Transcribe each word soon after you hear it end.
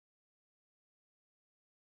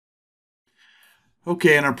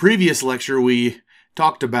Okay, in our previous lecture, we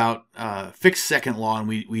talked about Fick's second law, and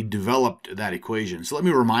we developed that equation. So let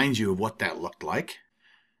me remind you of what that looked like.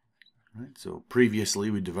 All right, so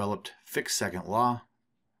previously, we developed Fick's second law.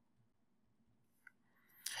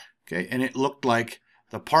 Okay, and it looked like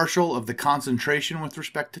the partial of the concentration with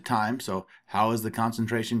respect to time, so how is the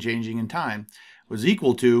concentration changing in time, was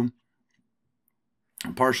equal to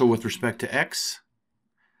a partial with respect to x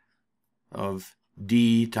of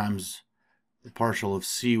d times the partial of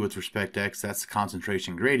c with respect to x. That's the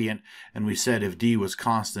concentration gradient. And we said if d was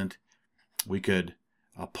constant, we could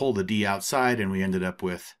pull the d outside, and we ended up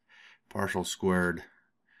with partial squared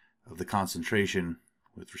of the concentration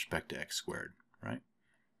with respect to x squared, right?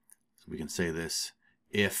 So we can say this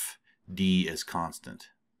if d is constant.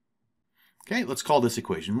 Okay, let's call this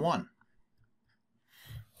equation 1.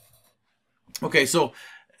 Okay, so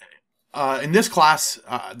in this class,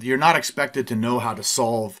 you're not expected to know how to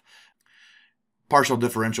solve partial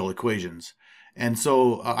differential equations. And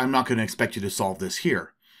so I'm not going to expect you to solve this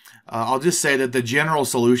here. I'll just say that the general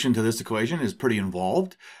solution to this equation is pretty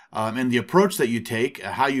involved. And the approach that you take,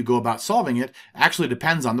 how you go about solving it, actually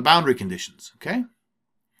depends on the boundary conditions. Okay?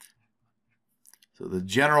 So the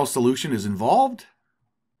general solution is involved.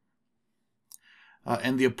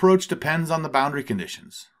 And the approach depends on the boundary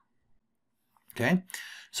conditions. Okay?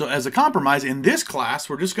 So as a compromise, in this class,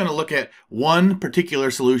 we're just going to look at one particular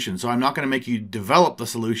solution. So I'm not going to make you develop the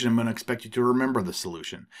solution. I'm going to expect you to remember the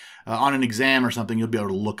solution. On an exam or something, you'll be able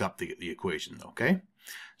to look up the equation, okay?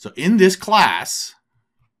 So in this class,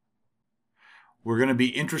 we're going to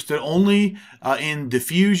be interested only in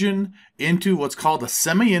diffusion into what's called a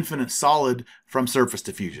semi-infinite solid from surface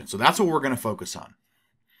diffusion. So that's what we're going to focus on.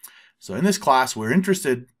 So in this class, we're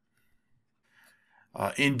interested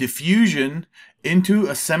in diffusion into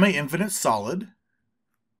a semi-infinite solid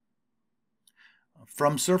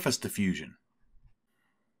from surface diffusion.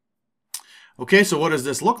 Okay, so what does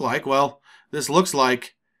this look like? Well, this looks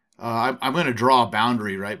like, I'm going to draw a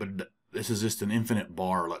boundary, right? But this is just an infinite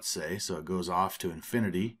bar, let's say, so it goes off to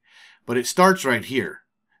infinity. But it starts right here.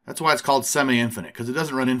 That's why it's called semi-infinite, because it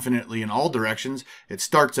doesn't run infinitely in all directions. It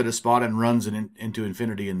starts at a spot and runs into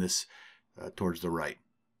infinity in this towards the right.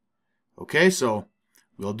 Okay, so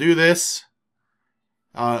we'll do this.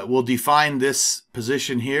 We'll define this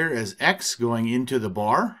position here as x going into the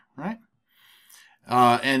bar, right?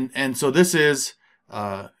 And so this is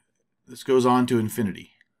this goes on to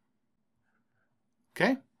infinity.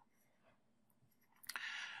 Okay.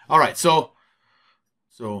 All right. So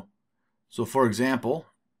for example,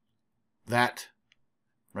 that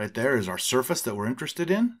right there is our surface that we're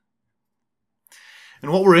interested in,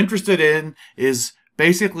 and what we're interested in is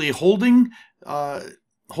basically holding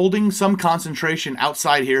some concentration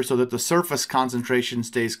outside here so that the surface concentration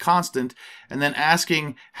stays constant, and then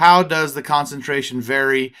asking how does the concentration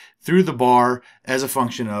vary through the bar as a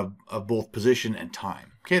function of both position and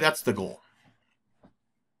time. Okay, that's the goal.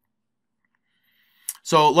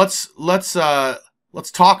 So let's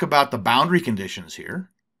talk about the boundary conditions here.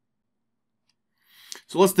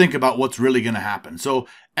 So let's think about what's really going to happen. So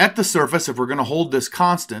at the surface, if we're going to hold this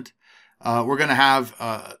constant, we're going to have,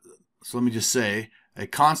 so let me just say, a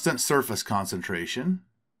constant surface concentration,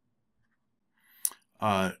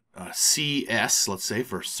 CS, let's say,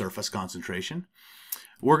 for surface concentration.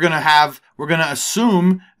 We're going to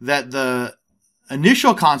assume that the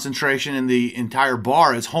initial concentration in the entire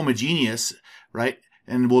bar is homogeneous, right?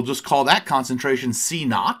 And we'll just call that concentration C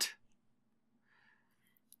naught.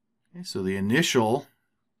 Okay, so the initial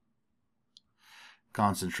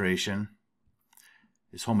concentration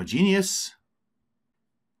is homogeneous,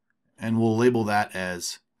 and we'll label that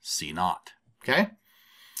as C naught. Okay?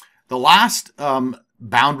 The last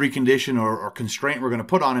boundary condition or constraint we're going to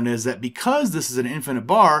put on it is that because this is an infinite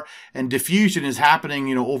bar and diffusion is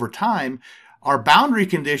happening, over time, our boundary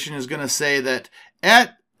condition is going to say that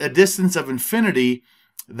at a distance of infinity,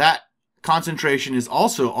 that concentration is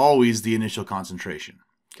also always the initial concentration.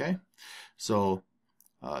 Okay? So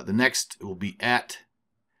the next will be at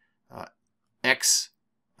x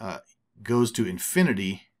goes to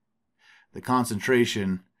infinity, the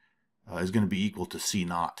concentration is going to be equal to C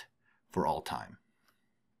naught for all time.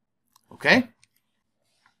 Okay?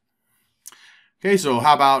 Okay, so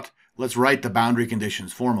how about let's write the boundary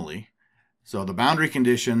conditions formally. So the boundary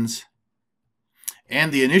conditions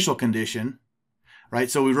and the initial condition, right?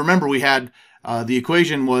 So we remember we had the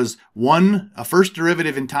equation was a first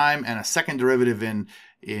derivative in time and a second derivative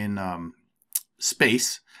in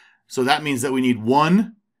space. So that means that we need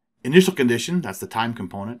one initial condition, that's the time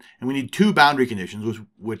component, and we need two boundary conditions,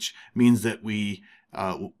 which means that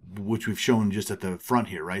which we've shown just at the front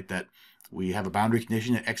here, right? That we have a boundary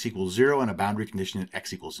condition at x equals 0 and a boundary condition at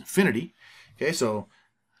x equals infinity. Okay, so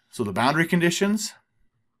the boundary conditions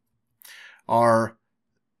are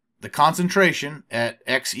the concentration at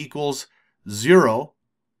x equals 0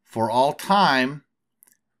 for all time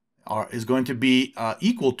is going to be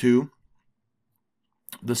equal to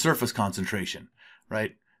the surface concentration,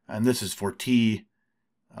 right? And this is for t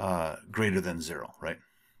greater than 0, right?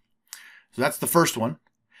 So that's the first one.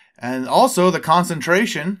 And also the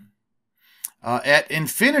concentration at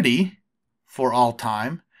infinity for all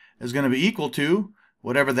time is going to be equal to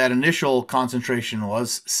whatever that initial concentration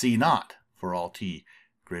was, C naught, for all t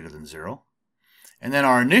greater than 0. And then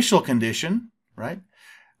our initial condition, right,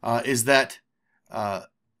 is that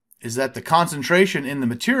the concentration in the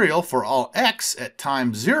material for all x at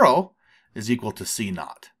time 0 is equal to C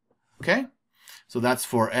naught. Okay? So that's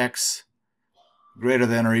for x greater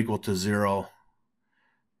than or equal to 0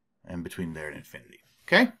 and between there and infinity.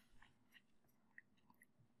 Okay?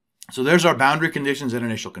 So there's our boundary conditions and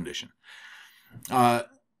initial condition. I'm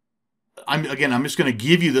just going to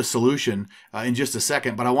give you the solution in just a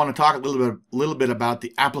second, but I want to talk a little bit about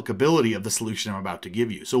the applicability of the solution I'm about to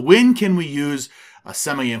give you. So when can we use a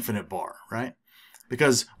semi-infinite bar, right?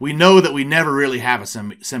 Because we know that we never really have a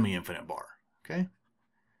semi-infinite bar, okay?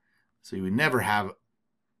 So we never have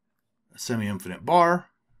a semi-infinite bar,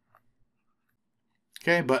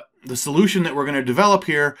 okay? But the solution that we're going to develop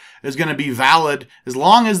here is going to be valid as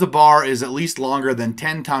long as the bar is at least longer than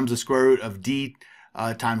 10 times the square root of d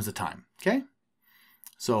times the time. Okay?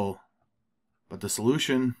 So, but the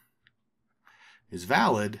solution is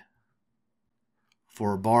valid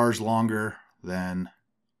for bars longer than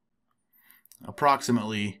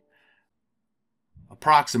approximately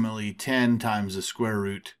 10 times the square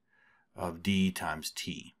root of d times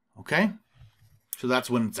t. Okay? So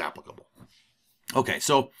that's when it's applicable. Okay,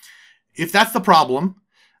 so if that's the problem,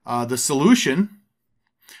 the solution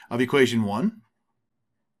of equation 1,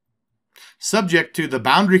 subject to the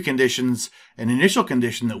boundary conditions and initial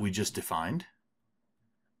condition that we just defined,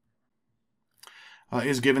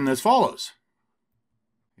 is given as follows.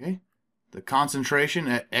 Okay? The concentration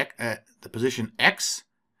at the position x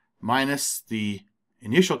minus the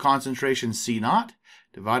initial concentration C naught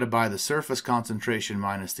divided by the surface concentration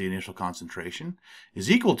minus the initial concentration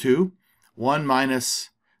is equal to 1 minus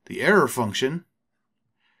the error function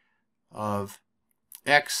of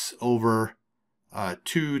x over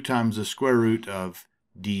 2 times the square root of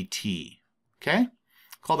dt. Okay?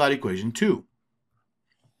 Call that equation 2.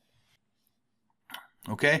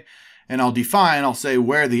 Okay? And I'll say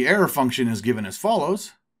where the error function is given as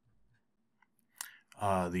follows.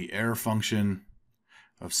 The error function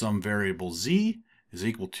of some variable z is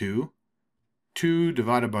equal to 2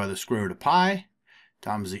 divided by the square root of pi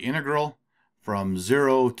times the integral from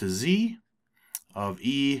 0 to z of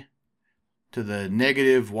e to the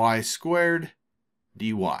negative y squared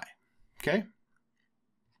dy. Okay?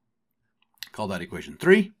 Call that equation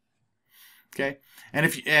 3. Okay? And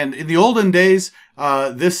in the olden days,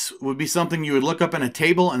 this would be something you would look up in a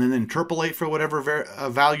table and then interpolate for whatever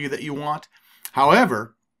value that you want.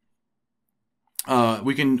 However,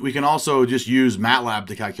 we can also just use MATLAB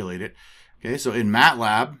to calculate it. Okay? So in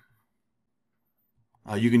MATLAB,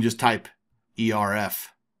 you can just type ERF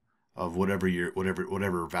of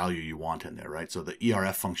whatever value you want in there, right? So the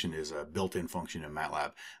ERF function is a built-in function in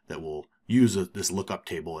MATLAB that will use this lookup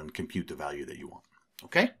table and compute the value that you want.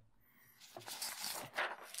 Okay?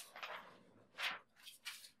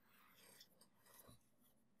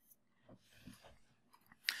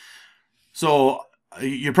 So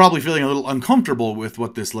you're probably feeling a little uncomfortable with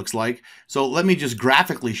what this looks like. So let me just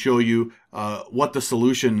graphically show you what the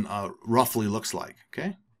solution roughly looks like.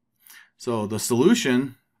 Okay? So the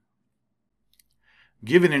solution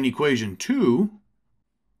given in equation 2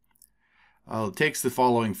 takes the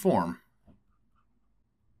following form.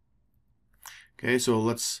 Okay, so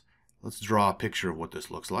let's draw a picture of what this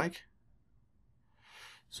looks like.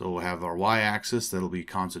 So we'll have our y-axis, that'll be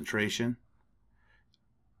concentration.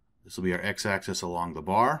 This will be our x-axis along the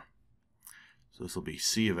bar. So this will be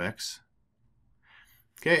C of x.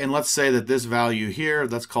 Okay, and let's say that this value here,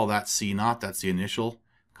 let's call that C naught, that's the initial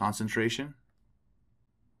concentration.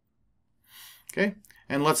 Okay,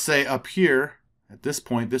 and let's say up here, at this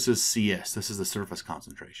point, this is CS, this is the surface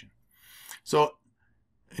concentration. So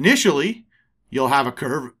initially, you'll have a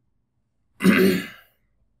curve.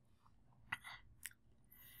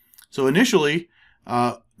 So initially,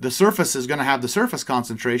 the surface is going to have the surface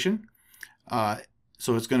concentration.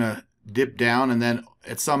 So it's going to dip down, and then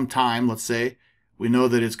at some time, let's say, we know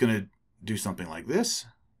that it's going to do something like this.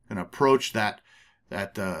 Going to approach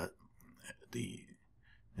the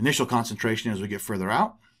initial concentration as we get further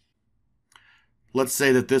out. let's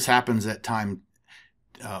say that this happens at time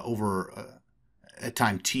at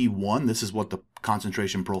time t1. This is what the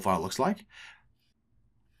concentration profile looks like.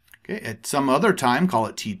 Okay, at some other time, call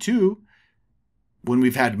it t2, when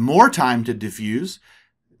we've had more time to diffuse,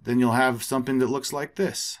 then you'll have something that looks like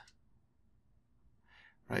this.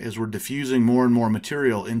 Right, as we're diffusing more and more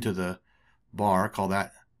material into the bar, call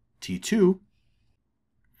that t2.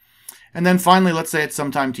 And then finally, let's say at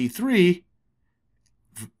some time t3,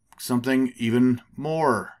 something even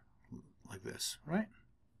more like this, right?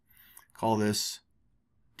 Call this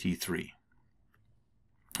t3.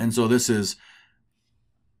 And so this is,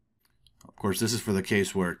 of course, this is for the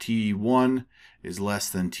case where t1 is less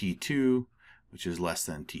than t2, which is less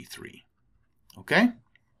than t3. Okay?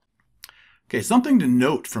 Okay, something to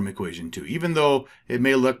note from equation 2, even though it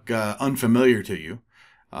may look unfamiliar to you.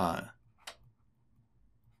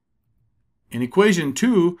 In equation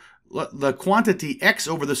 2, the quantity x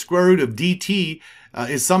over the square root of dt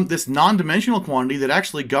is this non-dimensional quantity that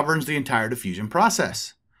actually governs the entire diffusion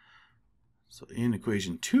process. So in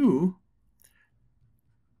equation 2,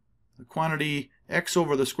 the quantity x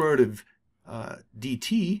over the square root of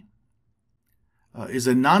dt is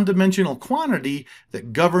a non-dimensional quantity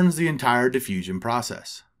that governs the entire diffusion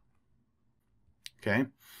process. Okay,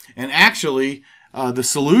 and actually, the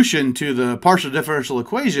solution to the partial differential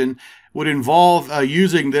equation would involve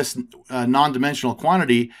using this non-dimensional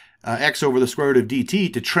quantity, x over the square root of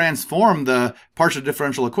dt, to transform the partial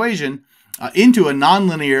differential equation into a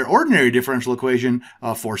nonlinear ordinary differential equation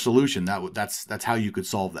for solution. That's how you could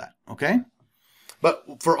solve that. Okay,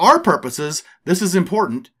 but for our purposes, this is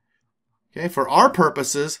important. Okay, for our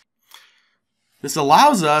purposes, this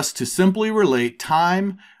allows us to simply relate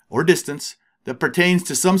time or distance that pertains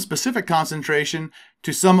to some specific concentration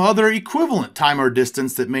to some other equivalent time or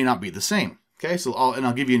distance that may not be the same. Okay, so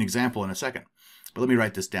I'll give you an example in a second, but let me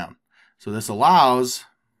write this down. So this allows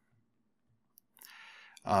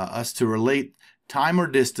us to relate time or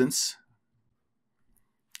distance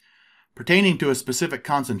pertaining to a specific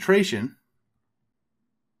concentration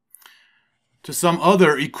to some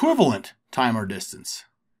other equivalent time or distance.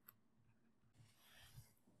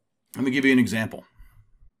 Let me give you an example.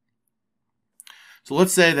 So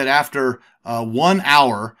let's say that after 1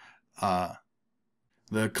 hour,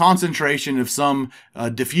 the concentration of some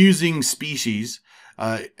diffusing species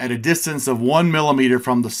at a distance of 1 millimeter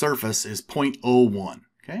from the surface is 0.01.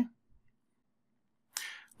 Okay?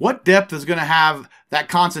 What depth is going to have that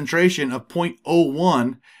concentration of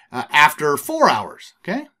 0.01 after 4 hours?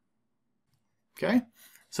 Okay? Okay?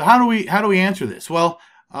 So how do we answer this? Well,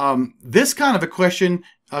 this kind of a question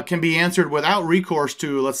can be answered without recourse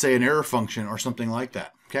to, let's say, an error function or something like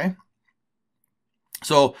that. Okay?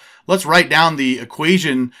 So let's write down the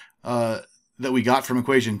equation that we got from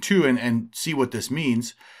equation 2 and see what this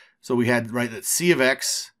means. So we had, right, that c of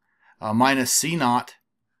x minus c naught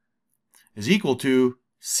is equal to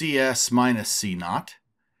cs minus c naught.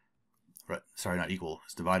 Right, sorry, not equal,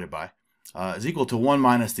 it's divided by. Is equal to 1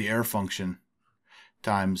 minus the error function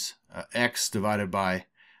times x divided by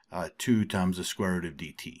 2 times the square root of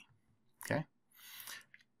dt. Okay?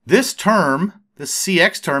 This term, this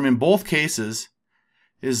cx term in both cases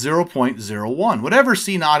is 0.01. Whatever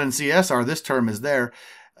c naught and cs are, this term is there,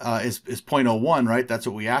 is 0.01, right? That's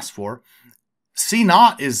what we asked for. C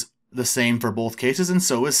naught is the same for both cases, and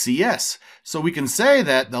so is cs. So we can say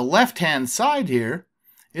that the left-hand side here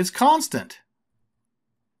is constant.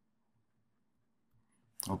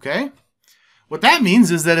 Okay? What that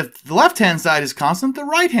means is that if the left-hand side is constant, the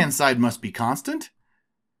right-hand side must be constant.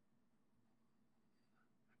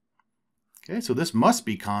 Okay, so this must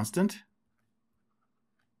be constant.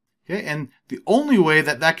 Okay, and the only way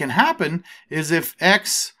that that can happen is if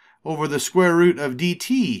x over the square root of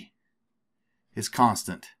dt is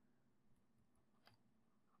constant.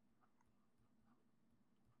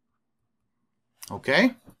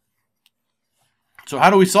 Okay? So how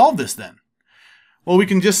do we solve this then? Well, we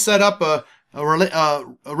can just set up a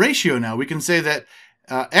ratio now. We can say that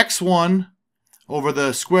x1 over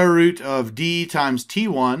the square root of d times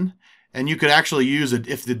t1, and you could actually use it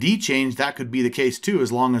if the d changed, that could be the case too,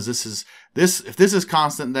 as long as if this is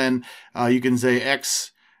constant, then you can say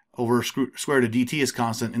x over square root of dt is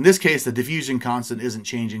constant. In this case, the diffusion constant isn't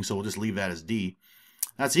changing, so we'll just leave that as d.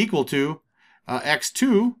 That's equal to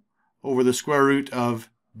x2 over the square root of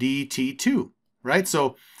dt2, right?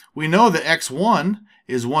 So we know that x1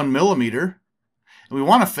 is 1 millimeter, and we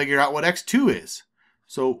want to figure out what x2 is.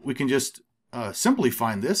 So we can just simply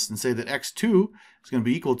find this and say that x2 is going to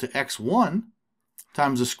be equal to x1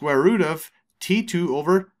 times the square root of t2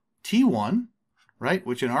 over t1, right?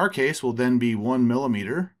 Which in our case will then be 1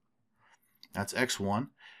 millimeter. That's x1.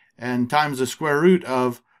 and times the square root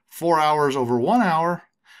of 4 hours over 1 hour,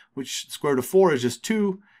 which square root of 4 is just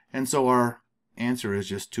 2, and so our answer is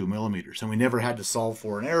just 2 millimeters. And we never had to solve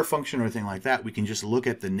for an error function or anything like that. We can just look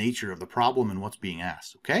at the nature of the problem and what's being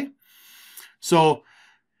asked, okay? So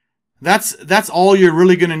that's all you're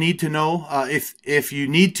really going to need to know. If you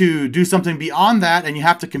need to do something beyond that and you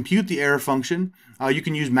have to compute the error function, you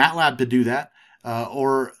can use MATLAB to do that,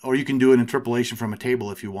 or you can do an interpolation from a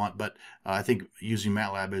table if you want, but I think using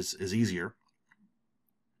MATLAB is easier.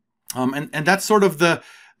 And that's sort of the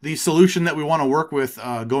solution that we want to work with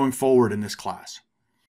going forward in this class.